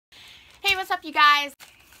Hey, what's up, you guys?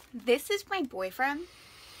 This is my boyfriend.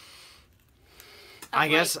 I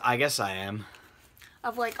guess I am.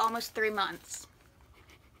 Of like almost 3 months.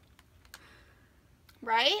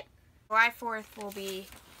 Right? July 4th will be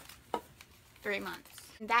 3 months.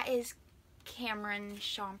 That is Cameron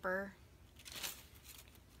Shomper.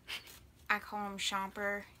 I call him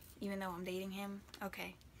Shomper, even though I'm dating him.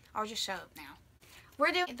 Okay, I'll just shut up now.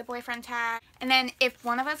 We're doing the boyfriend tag, and then if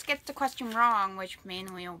one of us gets the question wrong, which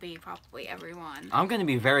mainly will be probably everyone. I'm gonna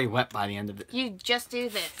be very wet by the end of it. You just do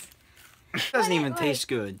this. It doesn't even taste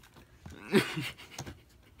good.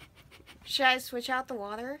 Should I switch out the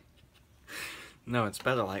water? No, it's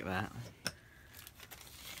better like that.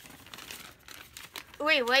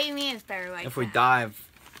 Wait, what do you mean it's better like that? If we dive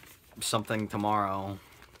something tomorrow,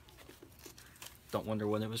 don't wonder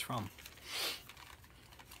what it was from.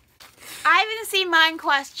 I haven't seen mine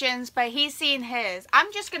questions, but he's seen his.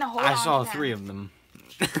 I'm just gonna hold on. I saw to 3 of them.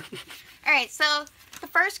 Alright, so the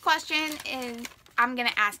first question is I'm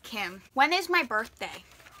gonna ask him. When is my birthday?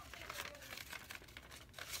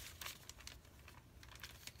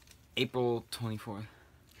 April 24th.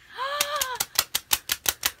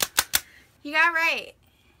 You got it right.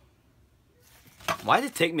 Why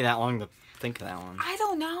did it take me that long to think of that one? I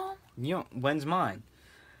don't know. You know, when's mine?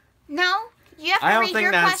 No, you have to read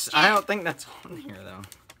your question. I don't think that's on here though.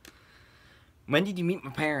 When did you meet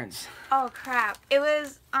my parents? Oh crap! It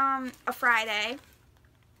was a Friday.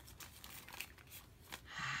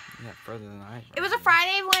 Yeah, further than I. It was a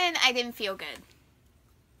Friday when I didn't feel good.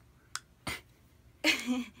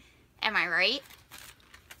 Am I right?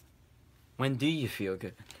 When do you feel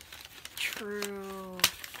good? True.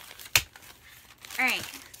 Alright.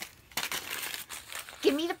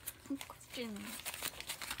 Give me the question.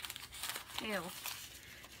 Ew.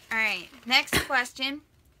 Alright, next question.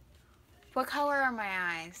 What color are my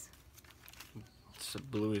eyes? It's a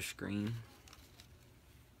bluish green.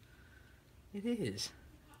 It is.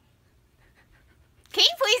 Can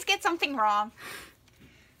you please get something wrong?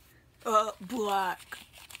 Black.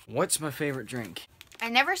 What's my favorite drink? I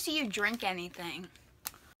never see you drink anything.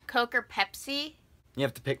 Coke or Pepsi? You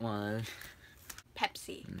have to pick one of those.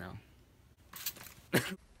 Pepsi. No.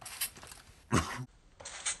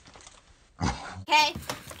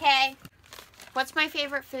 Okay. What's my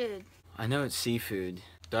favorite food? I know it's seafood.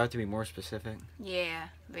 Do I have to be more specific? Yeah,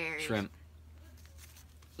 very. Shrimp.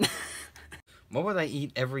 What would I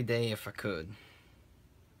eat every day if I could?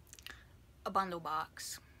 A bundle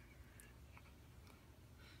box.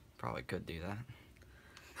 Probably could do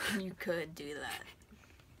that. You could do that.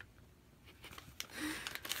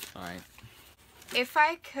 Alright. If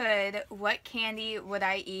I could, what candy would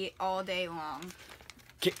I eat all day long?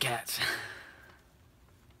 Kit Kats.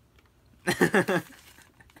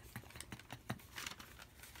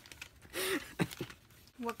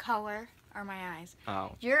 What color are my eyes?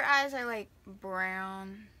 Oh. Your eyes are like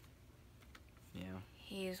brown, Yeah.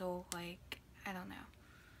 hazel, like, I don't know.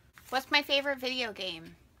 What's my favorite video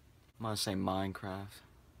game? I'm gonna say Minecraft.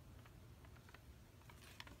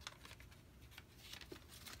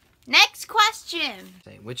 Next question.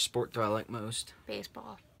 Say, which sport do I like most?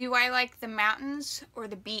 Baseball. Do I like the mountains or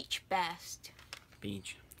the beach best?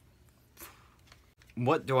 Beach.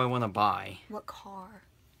 What do I want to buy? What car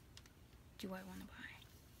do I want to buy?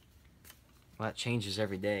 Well, that changes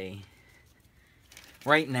every day.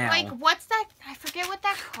 Right now. Like, what's that? I forget what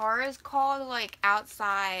that car is called, like,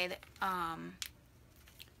 outside,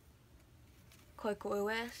 Click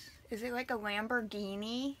Lewis. Is it like a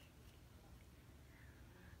Lamborghini?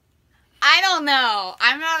 I don't know.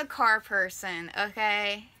 I'm not a car person,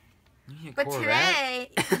 okay? But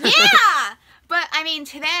today, yeah! But, I mean,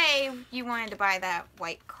 today, you wanted to buy that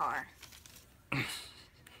white car.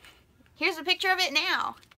 Here's a picture of it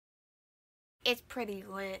now. It's pretty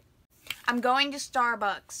lit. I'm going to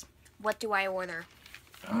Starbucks. What do I order?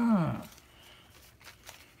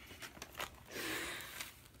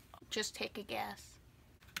 Just take a guess.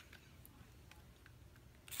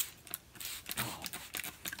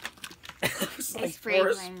 Like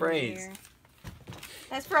 4 sprays.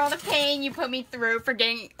 That's for all the pain you put me through for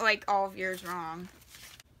getting, like, all of yours wrong.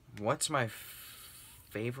 What's my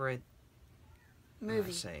favorite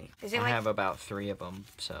Movie? I have about 3 of them,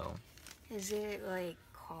 so. Is it like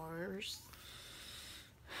Cars?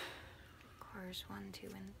 Cars 1, 2,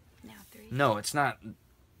 and now 3? No, it's not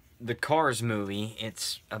the Cars movie.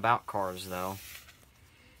 It's about cars, though.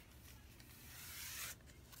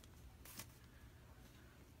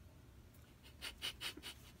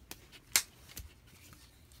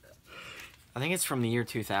 I think it's from the year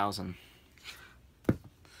 2000.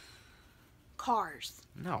 Cars.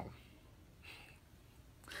 No.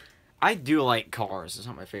 I do like Cars. It's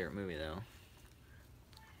not my favorite movie, though.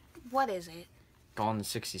 What is it? Gone in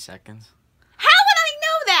 60 Seconds. How would I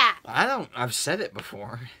know that? I've said it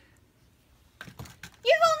before.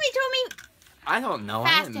 You've only told me I don't know.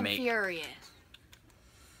 Fast and Furious.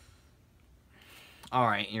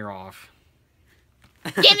 Alright, you're off.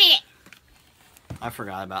 Give me it! I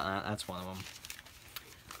forgot about that. That's one of them.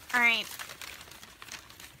 Alright.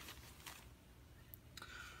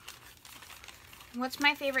 What's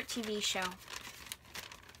my favorite TV show?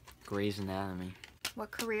 Grey's Anatomy.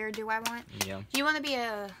 What career do I want? Yeah. Do you want to be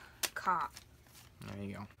a cop? There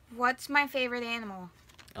you go. What's my favorite animal?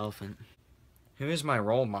 Elephant. Who is my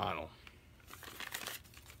role model?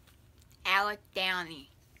 Alec Downey.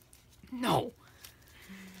 No.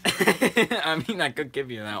 I mean, I could give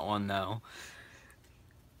you that one, though.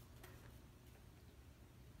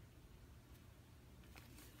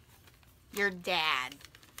 Your dad.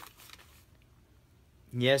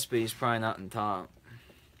 Yes, but he's probably not in top.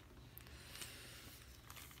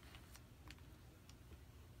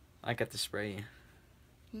 I got to spray you.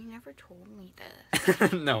 You never told me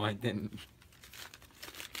this. No, I didn't.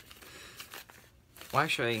 Why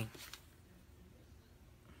should I?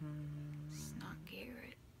 It's not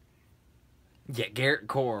Garrett. Yeah, Garrett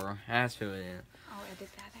Core. That's who it is. I'll edit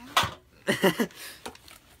that out.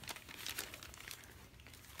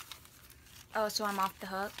 Oh, so I'm off the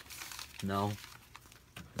hook? No.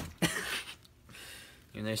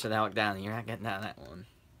 You know, said Alec Downey. You're not getting out of that one.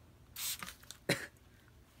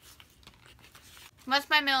 What's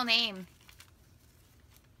my middle name?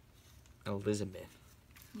 Elizabeth.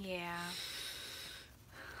 Yeah.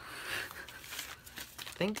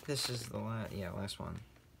 I think this is the last one.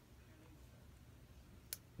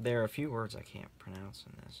 There are a few words I can't pronounce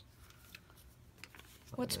in this.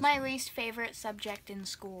 What's my least favorite subject in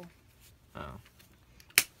school? Oh.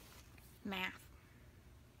 Math.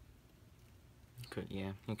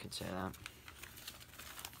 You could say that.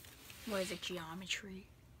 What is it, geometry?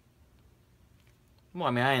 Well,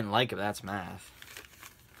 I mean, I didn't like it, but that's math.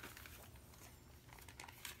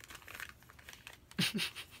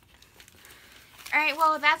 Alright,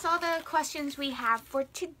 well, that's all the questions we have for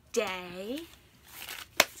today.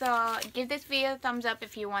 So, give this video a thumbs up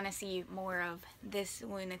if you want to see more of this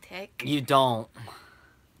lunatic. You don't.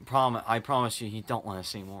 I promise you don't want to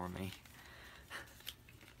see more of me.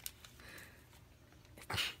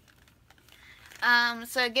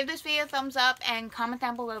 So give this video a thumbs up and comment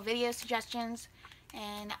down below video suggestions.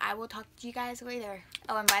 And I will talk to you guys later.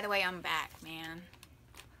 Oh, and by the way, I'm back, man.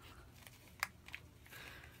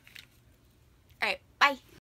 Alright, bye.